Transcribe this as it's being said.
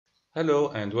Hello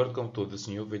and welcome to this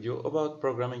new video about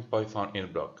programming Python in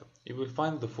block. You will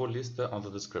find the full list on the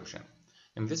description.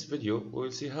 In this video, we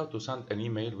will see how to send an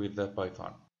email with the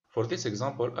Python. For this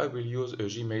example, I will use a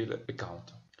Gmail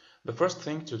account. The first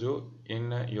thing to do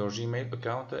in your Gmail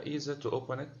account is to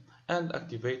open it and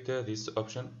activate this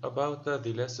option about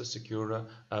the less secure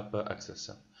app access.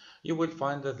 You will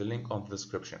find the link on the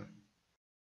description.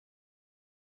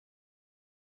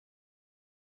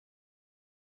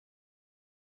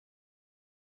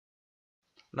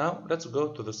 Now let's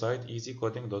go to the site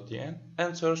easycoding.tn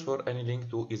and search for any link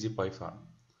to EasyPython.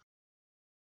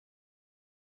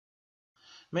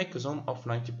 Make a zoom of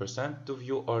 90% to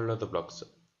view all the blocks.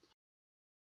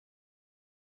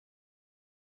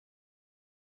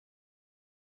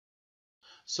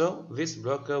 So this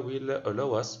block will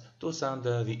allow us to send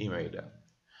the email.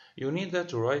 You need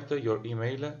to write your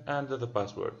email and the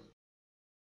password.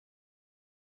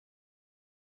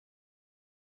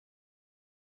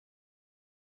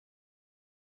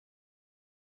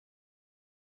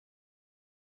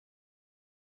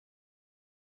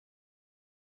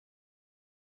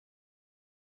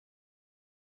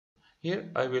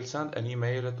 Here I will send an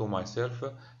email to myself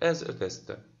as a test.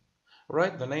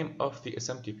 Write the name of the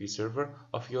SMTP server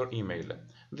of your email.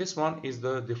 This one is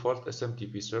the default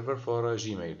SMTP server for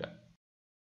Gmail.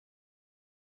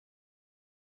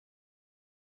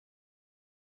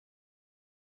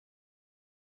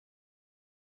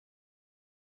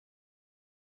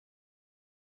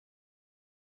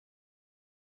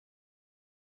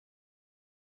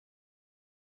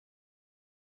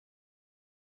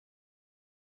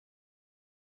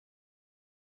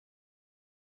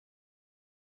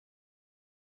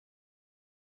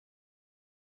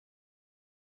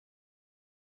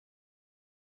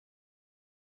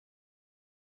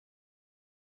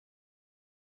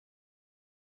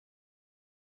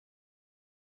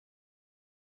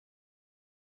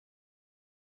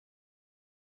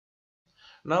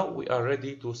 Now we are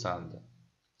ready to send.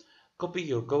 Copy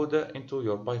your code into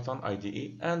your Python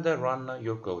IDE and run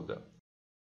your code.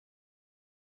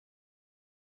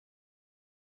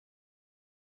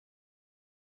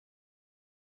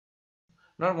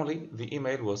 Normally the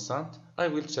email was sent. I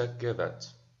will check that.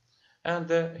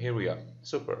 And here we are.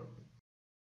 Super.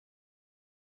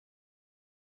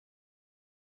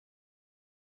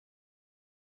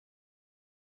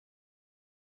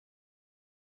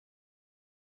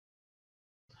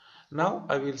 Now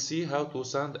I will see how to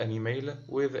send an email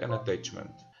with an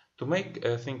attachment. To make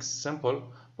things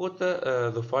simple, put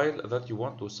the file that you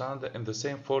want to send in the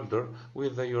same folder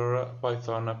with your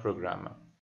Python program.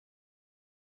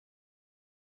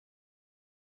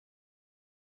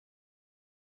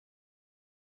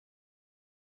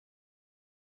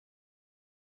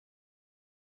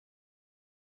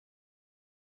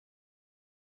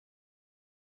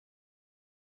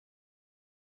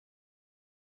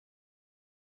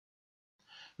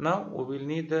 Now we will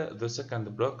need the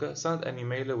second block, send an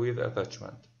email with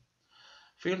attachment.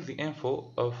 Fill the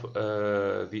info of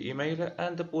the email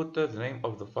and put the name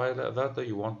of the file that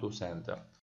you want to send.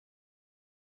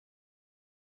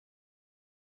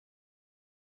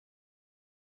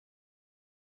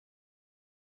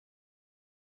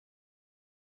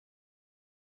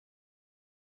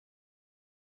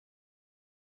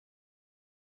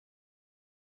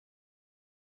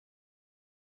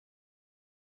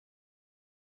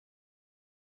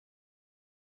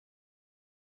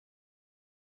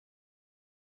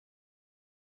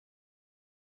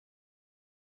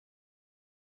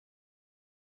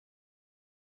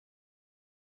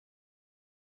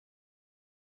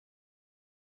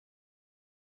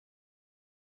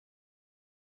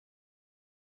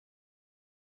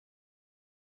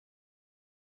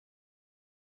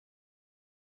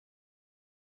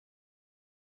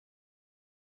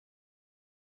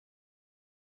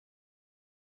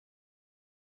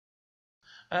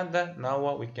 And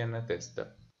now we can test.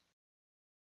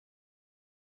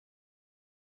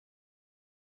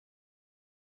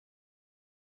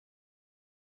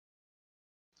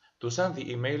 To send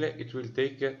the email, it will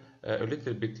take a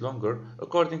little bit longer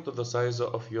according to the size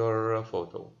of your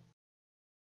photo.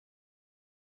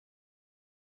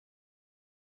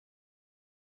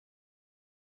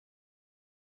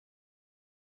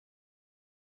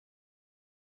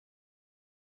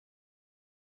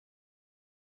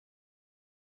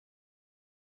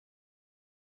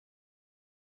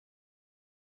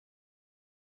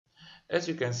 As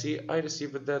you can see, I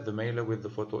received the mail with the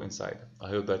photo inside. I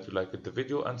hope that you liked the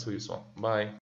video and see you soon. Bye.